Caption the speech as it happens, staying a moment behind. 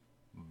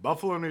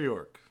Buffalo, New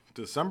York,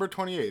 December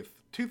 28th,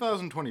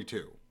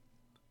 2022.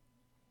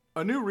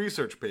 A new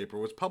research paper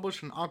was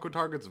published in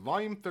Oncotarget's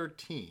Volume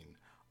 13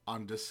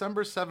 on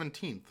December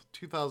 17th,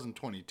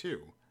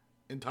 2022,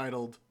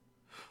 entitled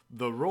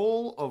The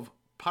Role of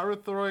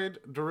Pyrethroid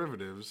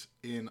Derivatives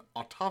in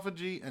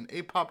Autophagy and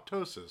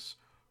Apoptosis,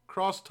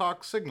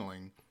 Crosstalk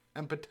Signaling,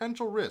 and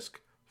Potential Risk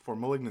for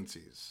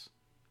Malignancies.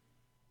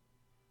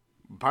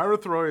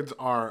 Pyrethroids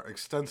are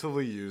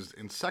extensively used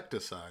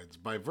insecticides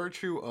by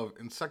virtue of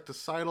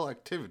insecticidal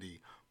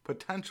activity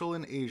potential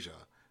in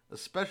Asia,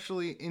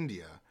 especially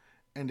India,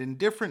 and in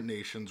different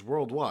nations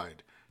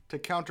worldwide to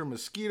counter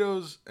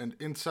mosquitoes and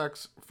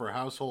insects for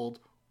household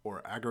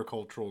or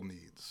agricultural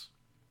needs.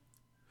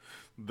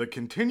 The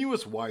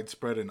continuous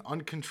widespread and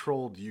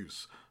uncontrolled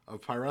use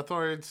of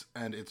pyrethroids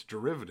and its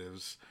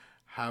derivatives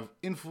have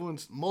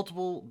influenced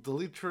multiple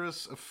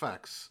deleterious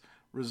effects,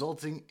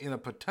 resulting in a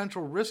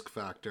potential risk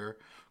factor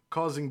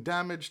causing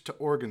damage to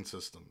organ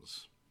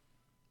systems.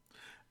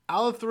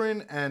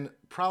 Allothrin and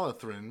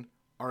prallothrin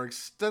are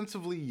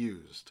extensively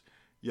used,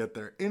 yet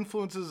their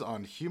influences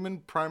on human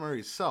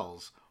primary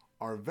cells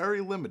are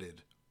very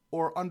limited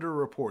or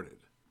underreported.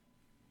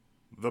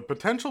 The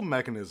potential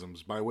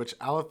mechanisms by which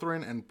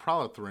allothrin and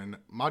prallothrin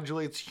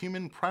modulates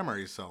human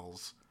primary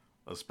cells,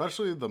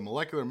 especially the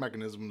molecular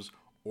mechanisms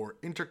or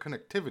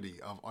interconnectivity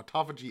of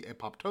autophagy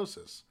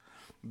apoptosis,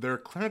 their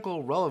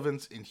clinical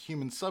relevance in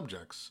human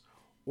subjects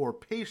or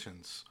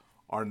patients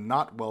are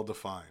not well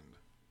defined.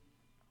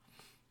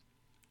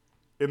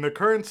 In the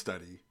current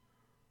study,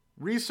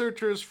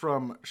 researchers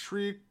from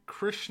Sri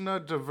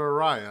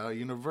Krishnadevaraya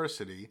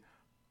University,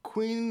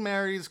 Queen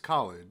Mary's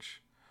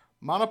College,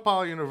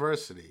 Manipal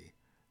University,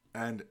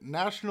 and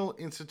National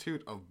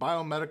Institute of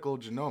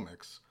Biomedical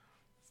Genomics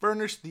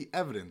furnished the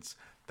evidence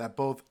that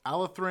both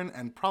allothrin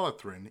and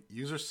prallothrin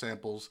user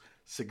samples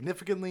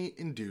significantly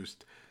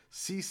induced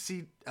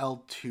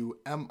CCL2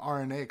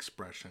 mRNA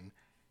expression,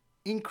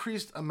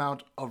 increased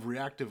amount of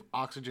reactive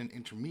oxygen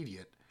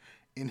intermediate,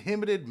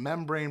 inhibited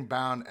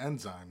membrane-bound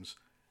enzymes,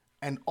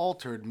 and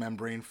altered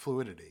membrane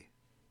fluidity.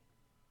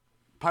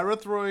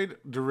 Pyrethroid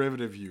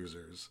derivative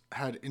users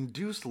had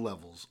induced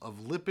levels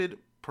of lipid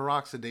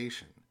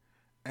peroxidation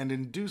and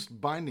induced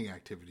binding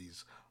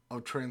activities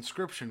of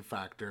transcription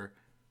factor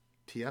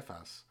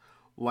TFS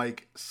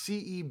like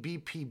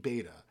CEBP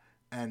beta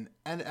and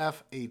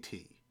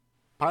NFAT.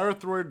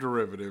 Pyrethroid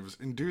derivatives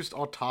induced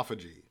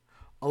autophagy,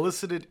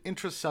 elicited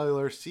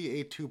intracellular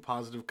CA2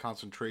 positive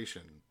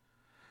concentration,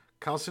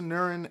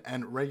 calcineurin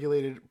and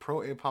regulated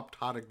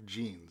pro-apoptotic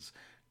genes,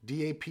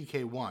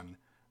 DAPK1,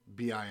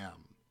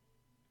 BIM.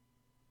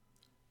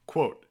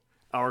 Quote,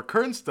 our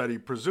current study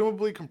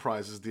presumably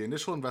comprises the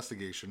initial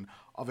investigation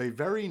of a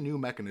very new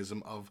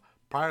mechanism of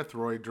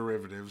pyrethroid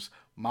derivatives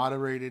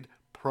moderated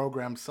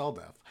programmed cell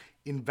death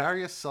in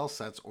various cell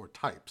sets or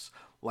types,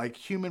 like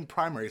human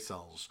primary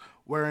cells,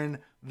 wherein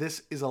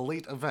this is a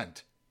late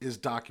event, is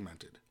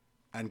documented.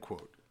 End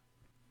quote.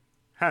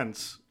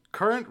 Hence,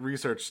 current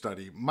research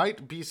study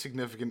might be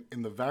significant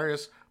in the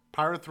various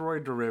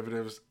pyrethroid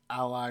derivatives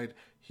allied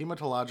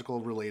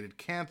hematological related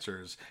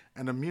cancers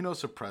and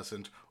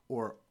immunosuppressant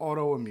or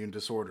autoimmune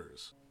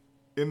disorders.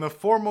 In the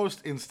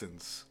foremost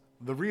instance,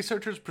 the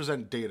researchers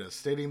present data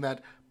stating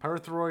that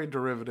pyrethroid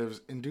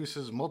derivatives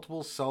induces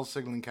multiple cell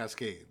signaling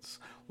cascades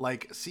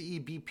like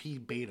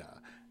CEBP beta,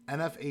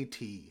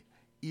 NFAT,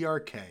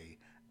 ERK,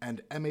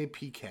 and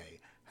MAPK,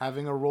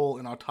 having a role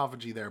in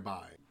autophagy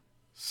thereby,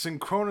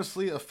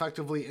 synchronously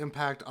effectively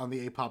impact on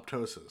the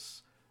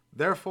apoptosis,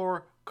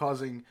 therefore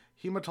causing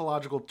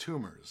hematological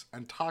tumors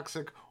and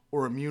toxic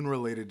or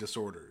immune-related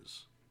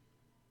disorders.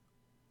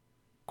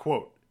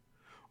 Quote,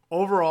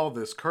 overall,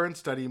 this current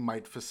study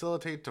might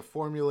facilitate to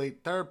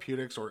formulate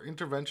therapeutics or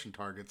intervention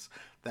targets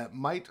that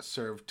might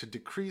serve to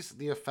decrease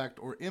the effect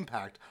or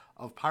impact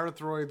of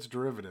pyrethroids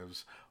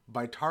derivatives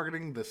by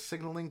targeting the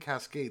signaling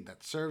cascade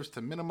that serves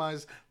to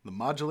minimize the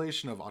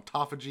modulation of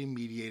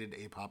autophagy-mediated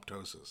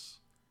apoptosis.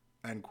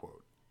 End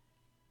quote.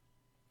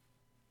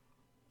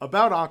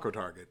 About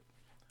Oncotarget.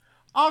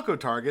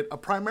 Oncotarget, a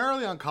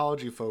primarily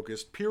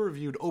oncology-focused,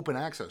 peer-reviewed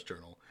open-access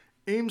journal,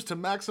 aims to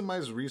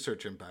maximize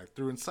research impact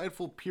through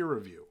insightful peer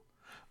review,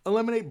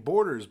 eliminate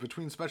borders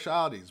between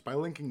specialties by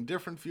linking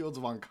different fields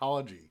of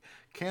oncology,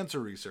 cancer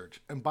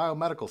research, and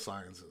biomedical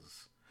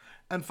sciences,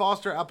 and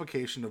foster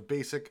application of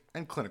basic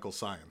and clinical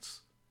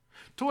science.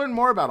 To learn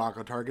more about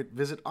Oncotarget,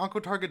 visit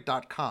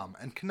oncotarget.com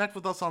and connect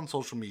with us on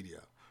social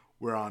media.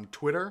 We're on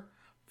Twitter,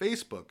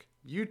 Facebook,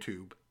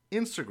 YouTube,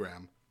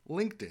 Instagram,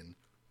 LinkedIn,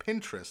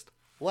 Pinterest,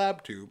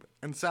 LabTube,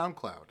 and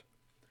SoundCloud.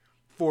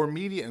 For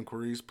media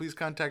inquiries, please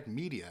contact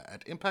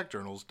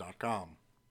media@impactjournals.com.